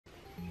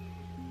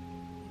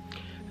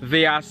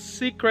They are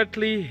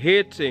secretly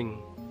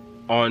hating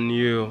on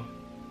you.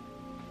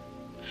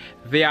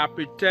 They are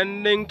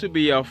pretending to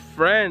be a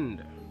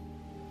friend,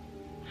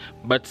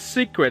 but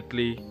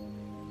secretly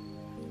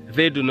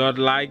they do not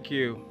like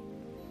you.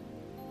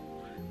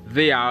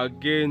 They are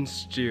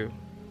against you.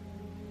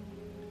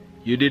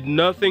 You did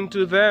nothing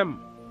to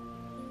them,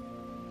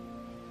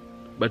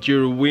 but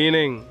you're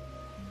winning.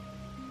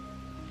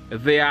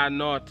 They are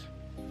not.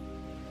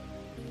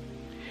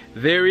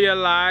 They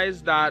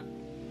realize that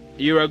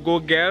you're a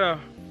go-getter.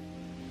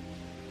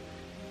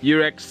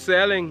 You're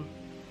excelling.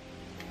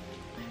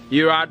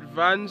 You're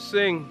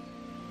advancing.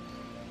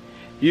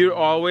 You're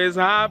always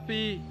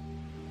happy,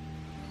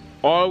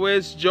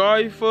 always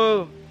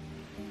joyful.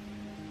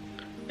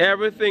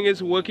 Everything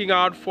is working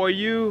out for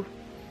you.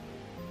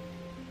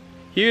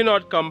 You're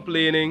not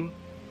complaining.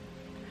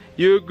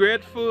 You're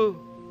grateful.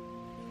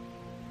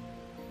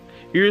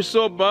 You're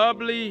so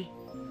bubbly.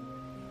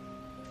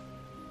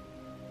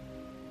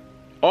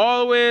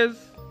 Always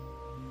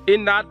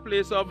in that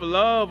place of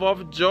love,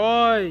 of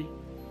joy.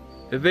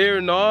 They're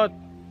not.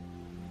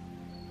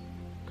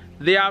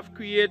 They have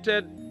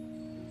created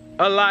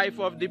a life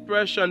of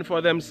depression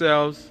for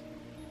themselves,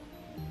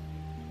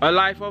 a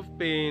life of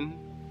pain,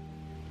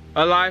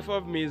 a life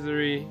of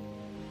misery.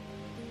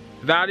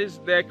 That is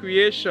their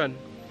creation.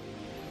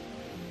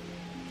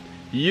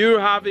 You're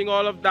having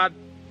all of that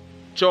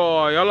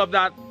joy, all of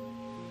that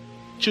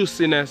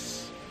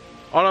juiciness,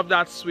 all of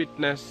that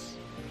sweetness,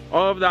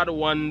 all of that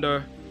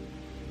wonder.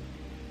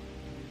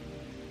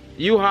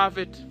 You have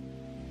it.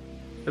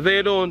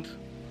 They don't.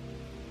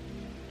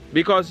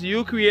 Because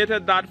you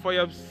created that for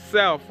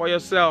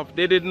yourself.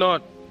 They did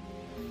not.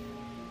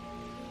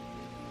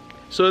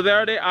 So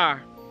there they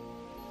are,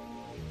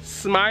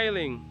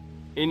 smiling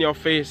in your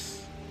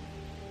face,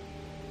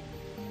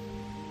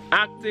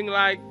 acting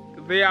like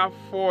they are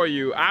for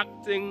you,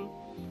 acting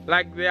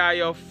like they are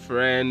your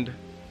friend.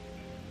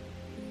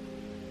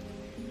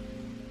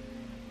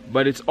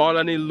 But it's all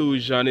an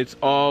illusion, it's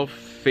all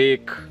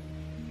fake.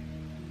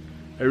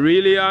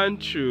 Really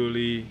and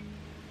truly,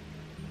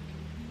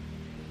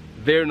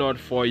 they're not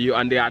for you,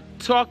 and they are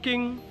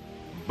talking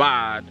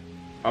bad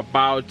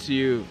about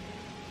you.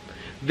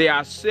 They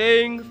are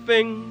saying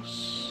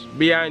things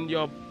behind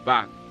your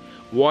back.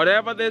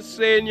 Whatever they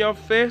say in your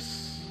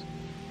face,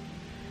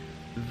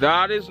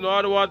 that is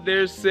not what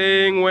they're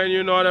saying when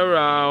you're not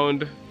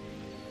around.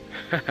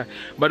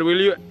 But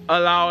will you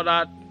allow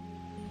that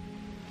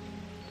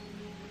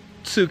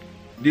to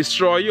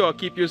destroy you or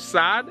keep you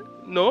sad?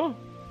 No.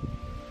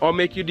 Or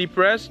make you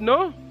depressed?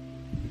 No.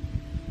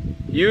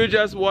 You're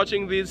just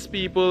watching these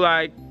people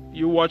like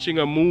you're watching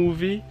a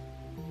movie,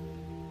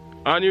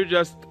 and you're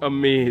just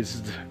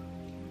amazed.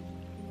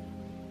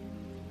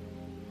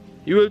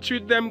 You will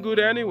treat them good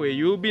anyway.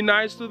 You will be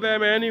nice to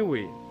them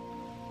anyway.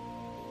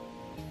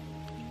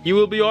 You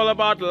will be all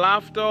about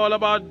laughter, all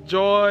about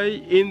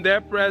joy in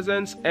their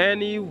presence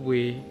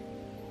anyway.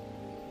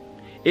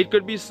 It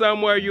could be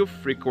somewhere you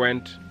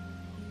frequent,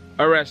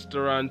 a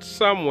restaurant,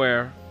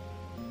 somewhere,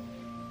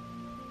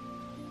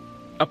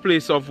 a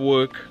place of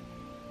work,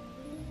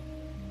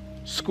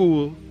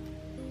 school,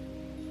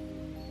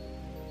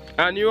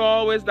 and you're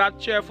always that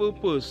cheerful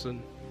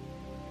person.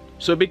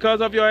 So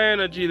because of your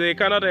energy, they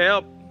cannot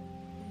help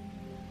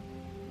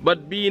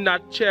but be in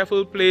that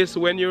cheerful place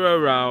when you're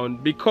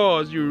around,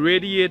 because you're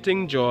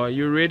radiating joy,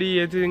 you're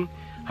radiating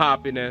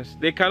happiness.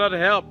 They cannot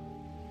help.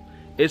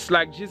 It's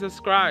like Jesus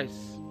Christ.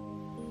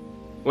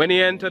 When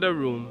he entered a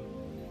room,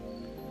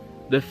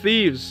 the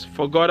thieves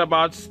forgot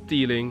about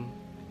stealing.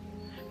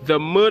 The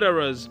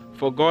murderers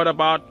forgot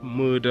about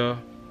murder.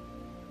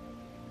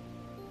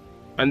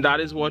 And that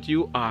is what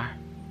you are.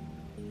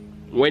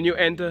 When you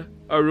enter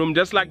a room,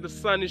 just like the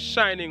sun is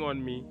shining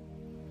on me,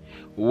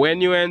 when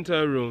you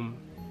enter a room,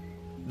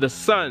 the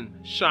sun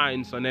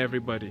shines on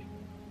everybody.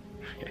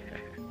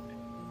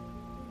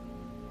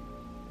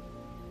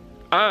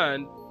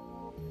 And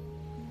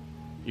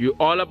you're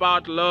all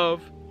about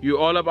love. You're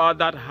all about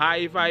that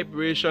high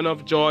vibration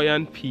of joy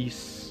and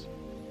peace.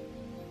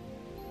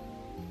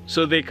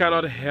 So they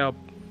cannot help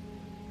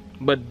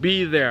but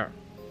be there.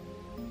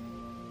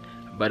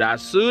 But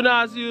as soon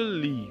as you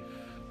leave,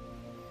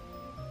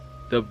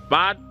 the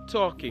bad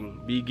talking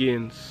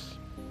begins.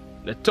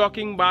 The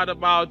talking bad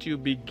about you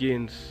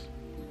begins.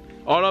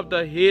 All of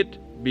the hate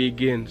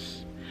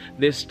begins.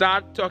 They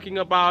start talking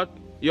about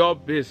your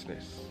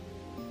business.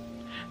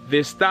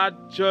 They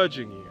start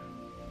judging you.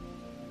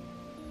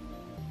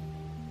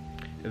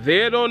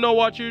 They don't know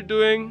what you're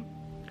doing.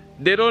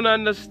 They don't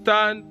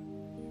understand.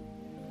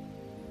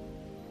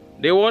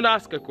 They won't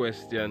ask a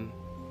question.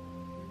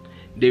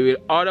 They will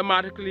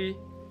automatically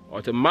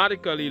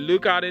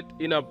look at it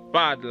in a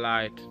bad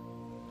light.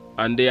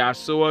 And they are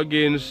so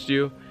against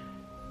you,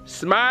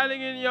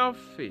 smiling in your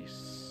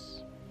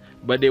face.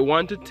 But they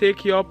want to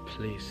take your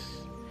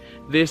place.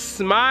 They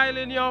smile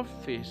in your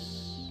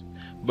face,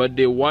 but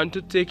they want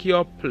to take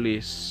your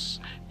place.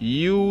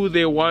 You,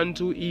 they want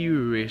to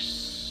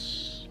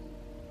erase.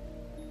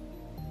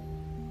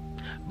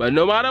 But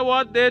no matter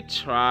what they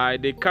try,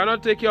 they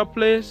cannot take your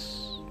place.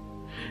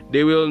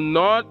 They will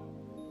not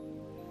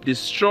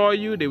destroy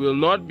you. They will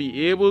not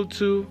be able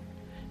to.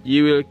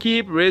 You will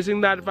keep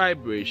raising that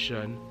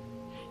vibration.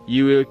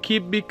 You will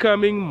keep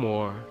becoming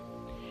more.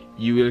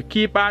 You will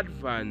keep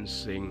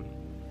advancing.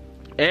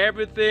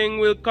 Everything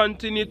will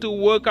continue to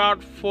work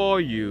out for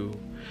you.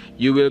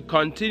 You will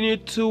continue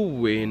to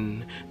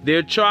win.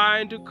 They're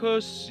trying to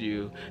curse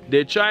you.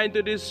 They're trying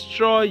to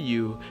destroy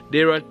you.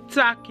 They're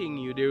attacking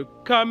you. They're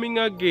coming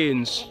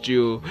against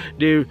you.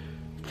 They're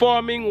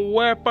forming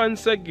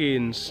weapons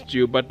against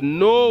you. But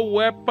no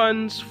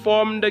weapons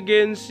formed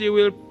against you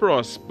will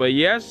prosper.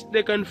 Yes,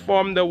 they can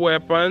form the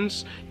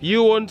weapons.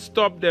 You won't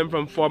stop them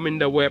from forming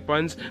the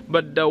weapons.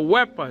 But the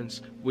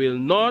weapons will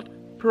not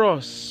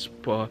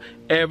prosper.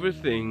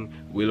 Everything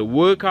will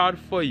work out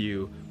for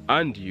you,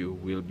 and you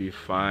will be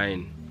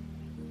fine.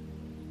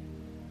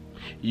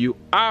 You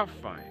are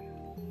fine.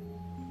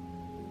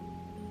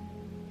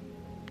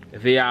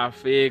 They are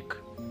fake.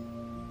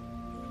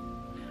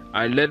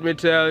 And let me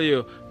tell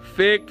you,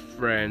 fake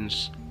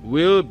friends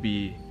will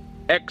be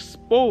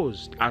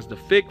exposed as the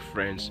fake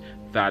friends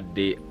that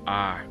they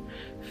are.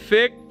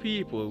 Fake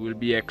people will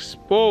be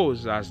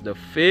exposed as the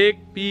fake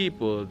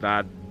people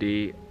that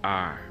they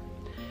are.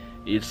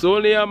 It's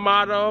only a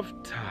matter of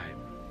time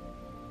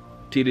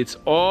till it's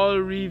all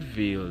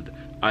revealed,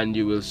 and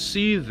you will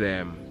see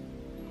them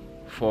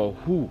for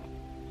who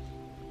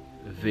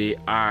they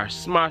are.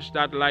 Smash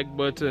that like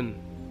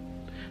button.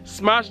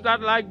 Smash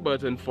that like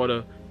button for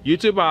the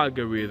YouTube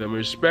algorithm.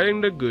 We're spreading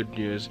the good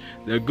news.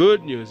 The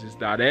good news is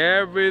that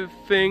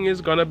everything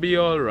is gonna be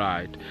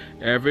alright.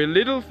 Every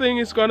little thing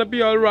is gonna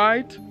be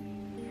alright,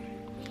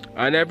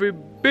 and every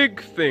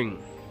big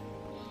thing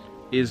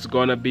is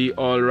gonna be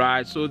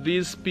alright. So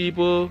these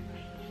people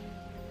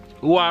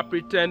who are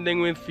pretending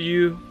with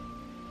you,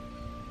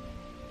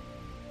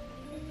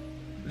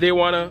 they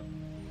wanna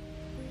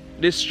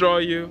destroy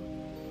you.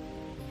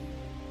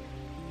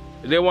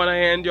 They wanna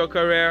end your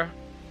career.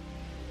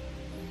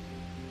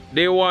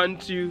 They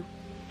want you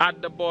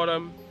at the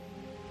bottom.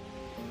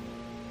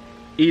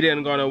 It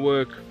ain't gonna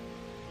work.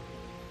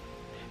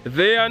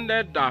 They and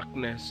their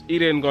darkness,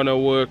 it ain't gonna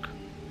work.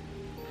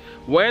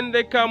 When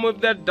they come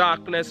with that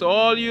darkness,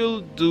 all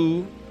you're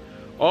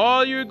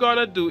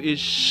gonna do is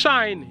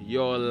shine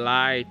your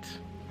light.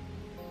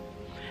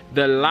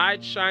 The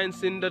light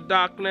shines in the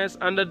darkness,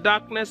 and the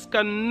darkness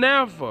can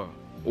never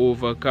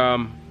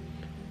overcome.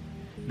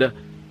 The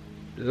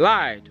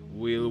light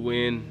will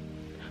win.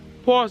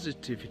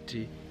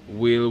 Positivity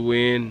will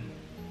win.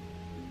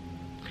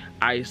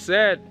 I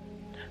said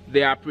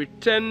they are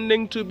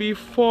pretending to be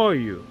for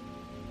you,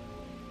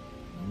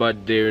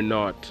 but they're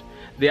not.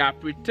 They are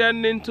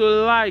pretending to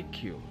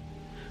like you,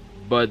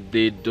 but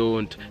they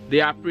don't.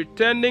 They are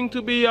pretending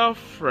to be your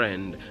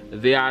friend.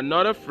 They are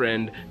not a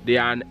friend. They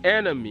are an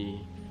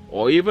enemy,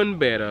 or even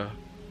better,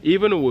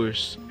 even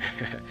worse,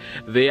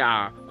 they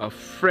are a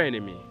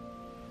frenemy.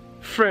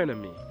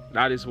 Frenemy,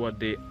 that is what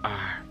they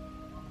are.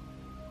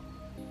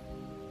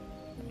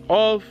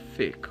 All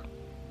fake.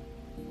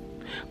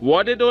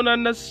 What they don't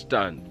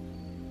understand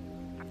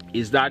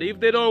is that if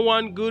they don't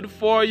want good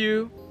for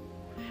you,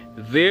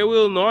 they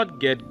will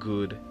not get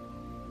good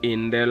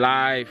in their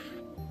life.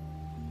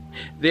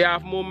 They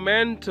have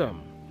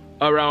momentum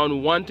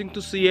around wanting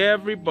to see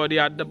everybody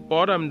at the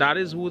bottom. That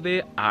is who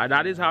they are.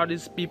 That is how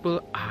these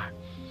people are.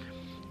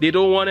 They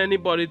don't want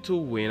anybody to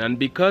win, and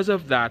because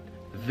of that,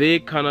 they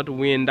cannot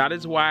win. That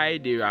is why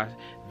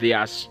they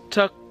are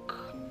stuck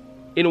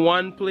in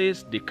one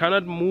place. They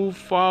cannot move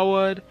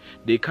forward.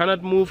 They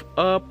cannot move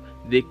up.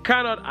 They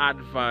cannot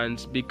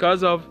advance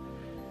because of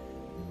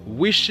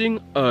wishing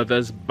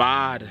others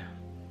bad.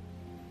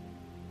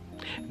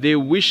 They're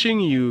wishing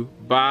you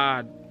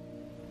bad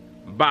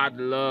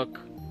luck,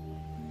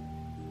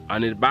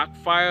 and it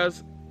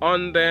backfires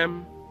on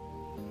them,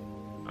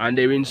 and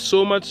they're in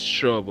so much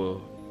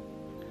trouble.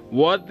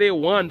 What they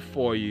want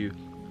for you,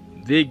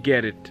 they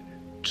get it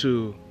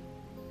too.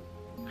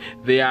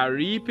 They are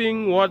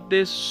reaping what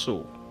they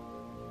sow.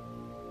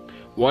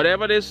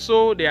 Whatever they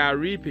sow, they are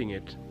reaping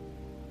it.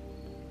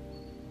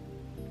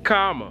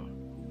 Karma,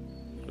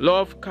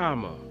 law of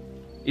karma,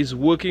 is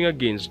working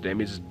against them.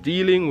 It's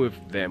dealing with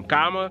them.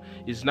 Karma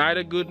is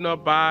neither good nor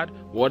bad.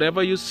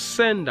 Whatever you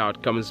send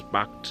out comes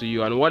back to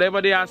you, and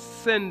whatever they are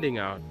sending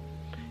out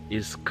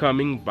is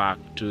coming back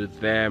to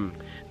them.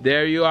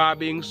 There you are,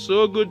 being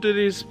so good to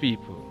these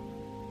people,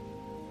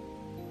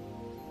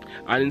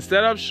 and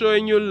instead of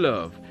showing you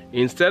love,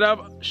 instead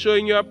of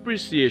showing you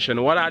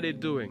appreciation, what are they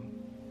doing?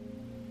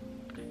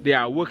 They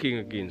are working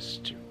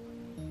against you.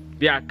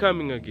 They are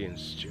coming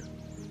against you.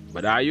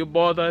 But are you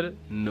bothered?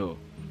 No.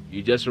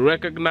 You just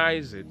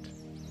recognize it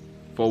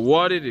for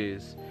what it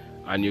is,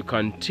 and you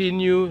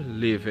continue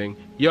living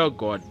your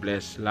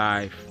God-blessed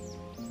life.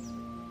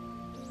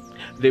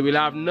 They will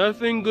have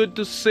nothing good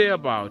to say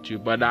about you,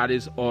 but that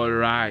is all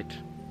right.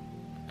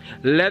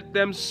 Let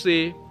them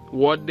say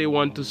what they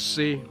want to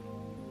say.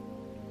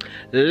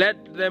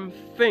 Let them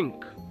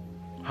think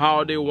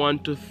how they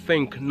want to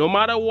think. No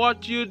matter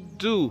what you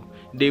do,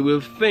 they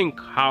will think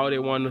how they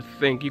want to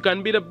think. You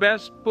can be the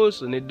best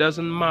person, it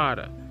doesn't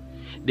matter.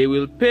 They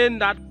will paint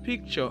that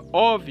picture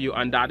of you,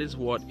 and that is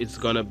what it's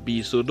gonna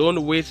be. So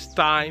don't waste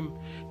time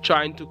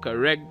trying to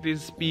correct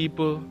these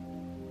people,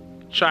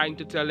 trying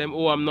to tell them,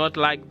 oh, I'm not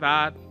like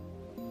that,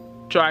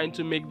 trying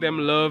to make them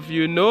love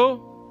you.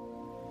 No.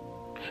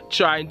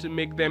 Trying to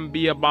make them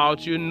be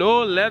about you.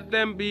 No, let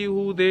them be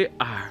who they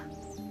are.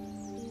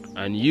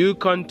 And you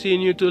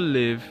continue to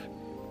live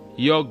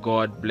your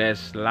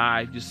God-blessed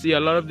life. You see, a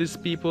lot of these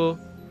people,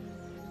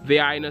 they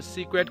are in a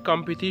secret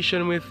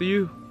competition with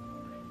you.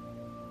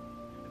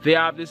 They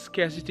have this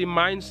scarcity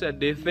mindset.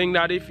 They think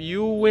that if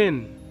you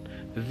win,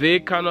 they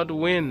cannot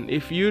win.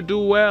 If you do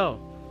well,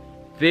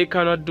 they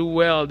cannot do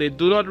well. They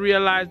do not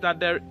realize that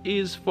there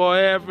is for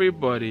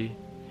everybody.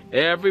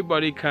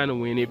 Everybody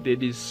can win if they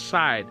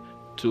decide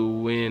to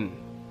win.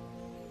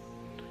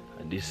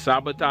 They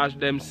sabotage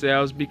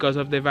themselves because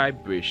of the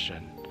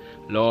vibration.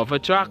 Law of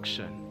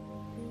attraction.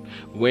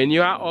 When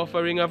you are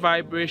offering a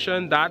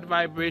vibration, that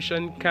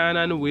vibration can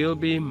and will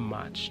be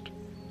matched.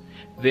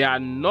 They are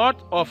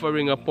not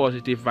offering a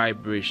positive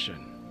vibration,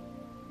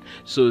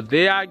 so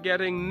they are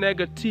getting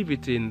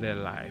negativity in their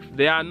life.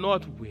 They are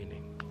not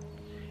winning.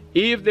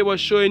 If they were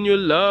showing you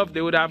love,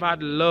 they would have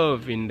had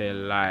love in their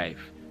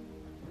life.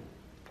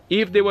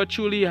 If they were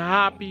truly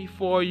happy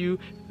for you,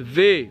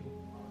 they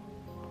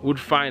would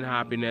find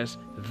happiness.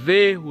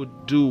 They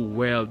would do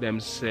well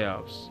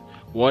themselves.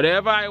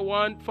 Whatever I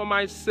want for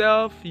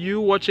myself,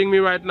 you watching me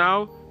right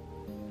now,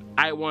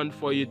 I want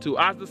for you too.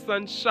 As the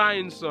sun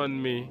shines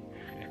on me,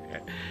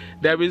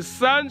 there is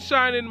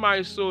sunshine in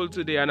my soul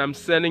today, and I'm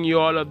sending you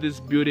all of this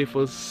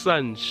beautiful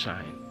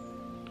sunshine.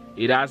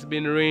 It has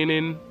been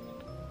raining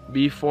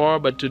before,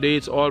 but today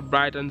it's all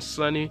bright and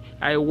sunny.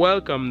 I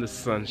welcome the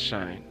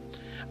sunshine.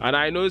 And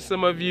I know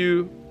some of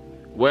you,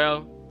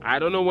 well, I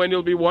don't know when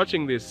you'll be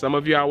watching this. Some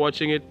of you are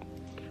watching it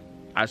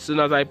as soon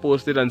as I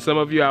post it, and some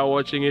of you are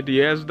watching it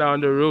years down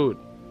the road.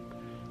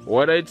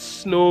 Whether it's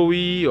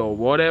snowy or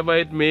whatever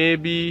it may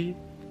be,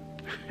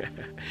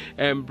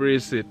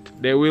 embrace it.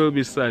 There will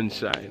be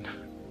sunshine.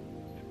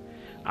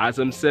 As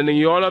I'm sending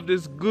you all of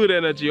this good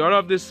energy, all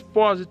of this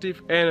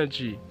positive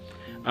energy,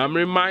 I'm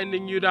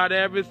reminding you that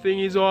everything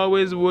is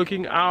always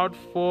working out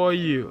for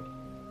you.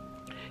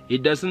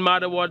 It doesn't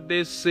matter what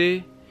they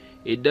say.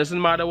 It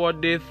doesn't matter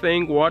what they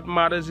think. What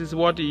matters is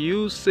what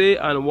you say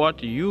and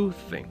what you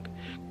think.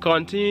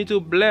 Continue to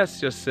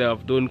bless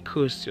yourself. Don't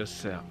curse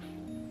yourself.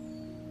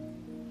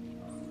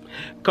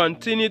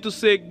 Continue to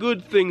say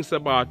good things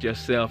about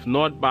yourself,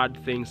 not bad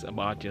things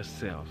about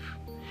yourself.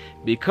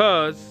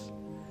 Because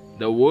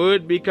the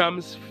word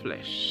becomes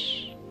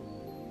flesh.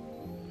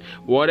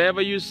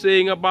 Whatever you're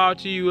saying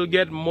about you, you will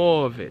get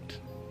more of it.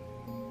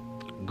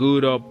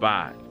 Good or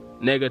bad,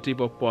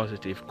 negative or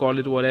positive. Call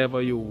it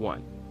whatever you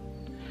want.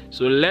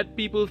 So let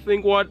people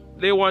think what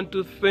they want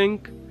to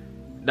think.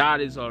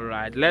 That is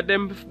alright. Let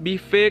them be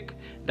fake.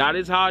 That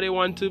is how they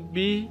want to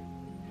be.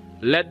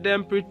 Let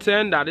them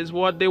pretend that is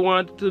what they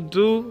want to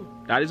do.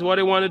 That is what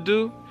they want to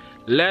do.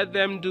 Let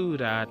them do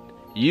that.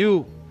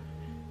 You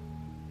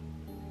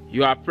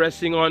are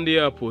pressing on the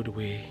upward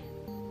way.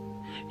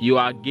 You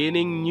are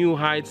gaining new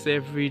heights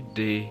every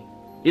day.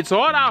 It's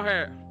hot out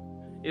here.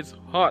 It's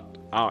hot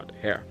out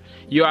here.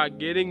 You are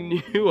getting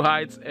new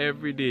heights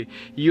every day.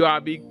 You are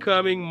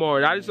becoming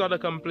more. That is not a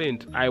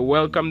complaint. I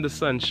welcome the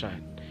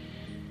sunshine.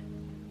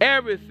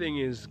 Everything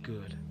is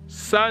good.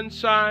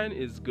 Sunshine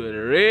is good.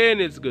 Rain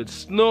is good.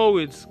 Snow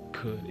is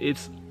good.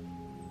 It's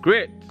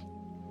great.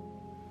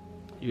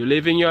 You're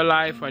living your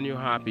life and you're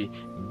happy.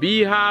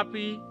 Be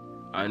happy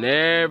and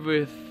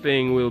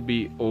everything will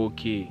be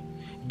okay.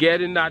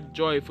 Get in that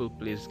joyful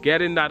place.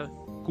 Get in that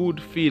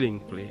good feeling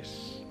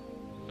place.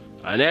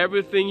 And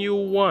everything you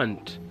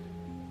want,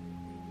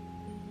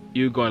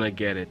 you're gonna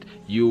get it.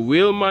 You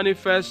will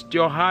manifest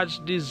your heart's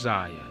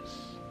desires.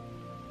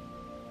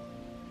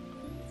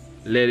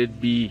 Let it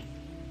be.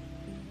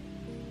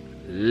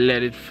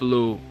 Let it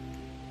flow.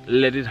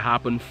 Let it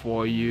happen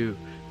for you.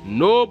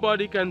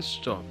 Nobody can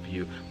stop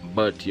you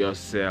but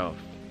yourself.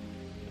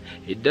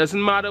 It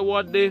doesn't matter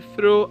what they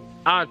throw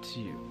at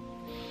you.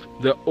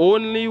 The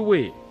only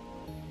way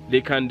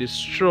they can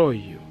destroy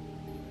you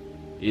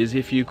is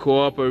if you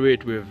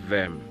cooperate with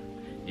them.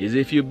 Is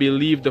if you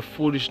believe the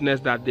foolishness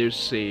that they're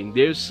saying.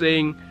 They're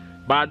saying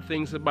bad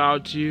things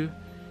about you.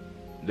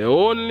 The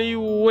only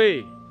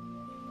way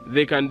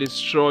they can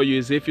destroy you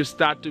is if you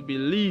start to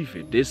believe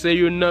it. They say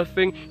you're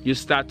nothing, you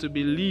start to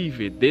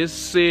believe it. They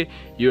say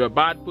you're a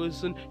bad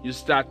person, you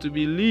start to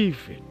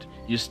believe it.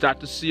 You start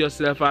to see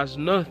yourself as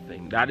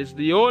nothing. That is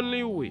the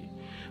only way.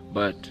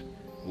 But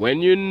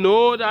when you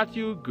know that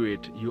you're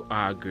great, you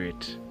are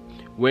great.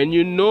 When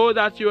you know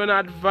that you're an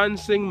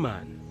advancing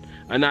man,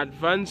 an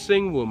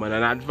advancing woman,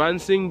 an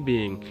advancing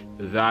being,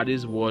 that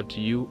is what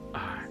you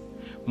are.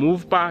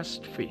 Move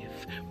past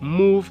faith,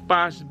 move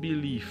past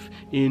belief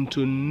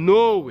into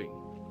knowing.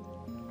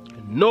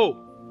 Know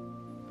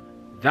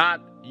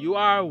that you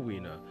are a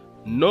winner.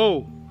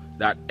 Know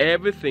that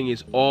everything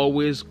is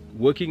always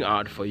working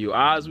out for you.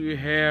 As we're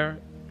here,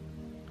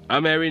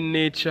 I'm here in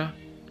nature,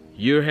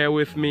 you're here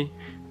with me.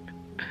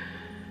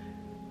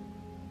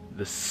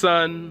 The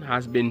sun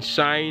has been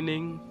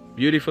shining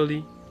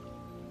beautifully.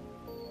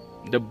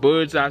 The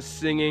birds are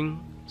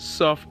singing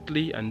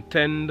softly and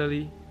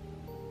tenderly.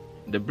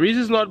 The breeze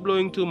is not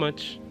blowing too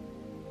much,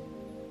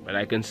 but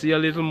I can see a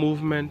little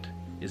movement.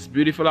 It's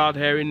beautiful out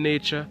here in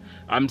nature.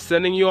 I'm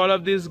sending you all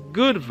of these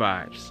good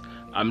vibes.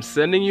 I'm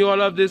sending you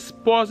all of this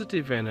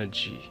positive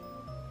energy.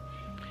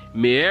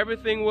 May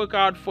everything work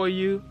out for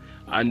you,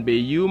 and may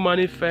you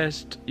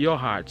manifest your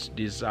heart's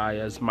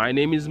desires. My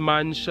name is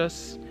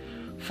Mantius.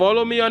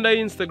 Follow me on the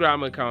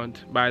Instagram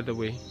account, by the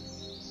way.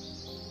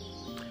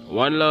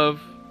 One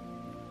love.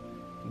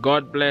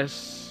 God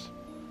bless,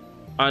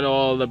 and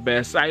all the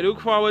best. I look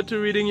forward to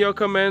reading your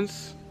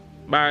comments,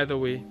 by the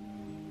way.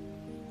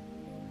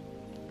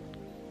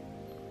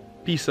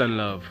 Peace and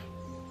love.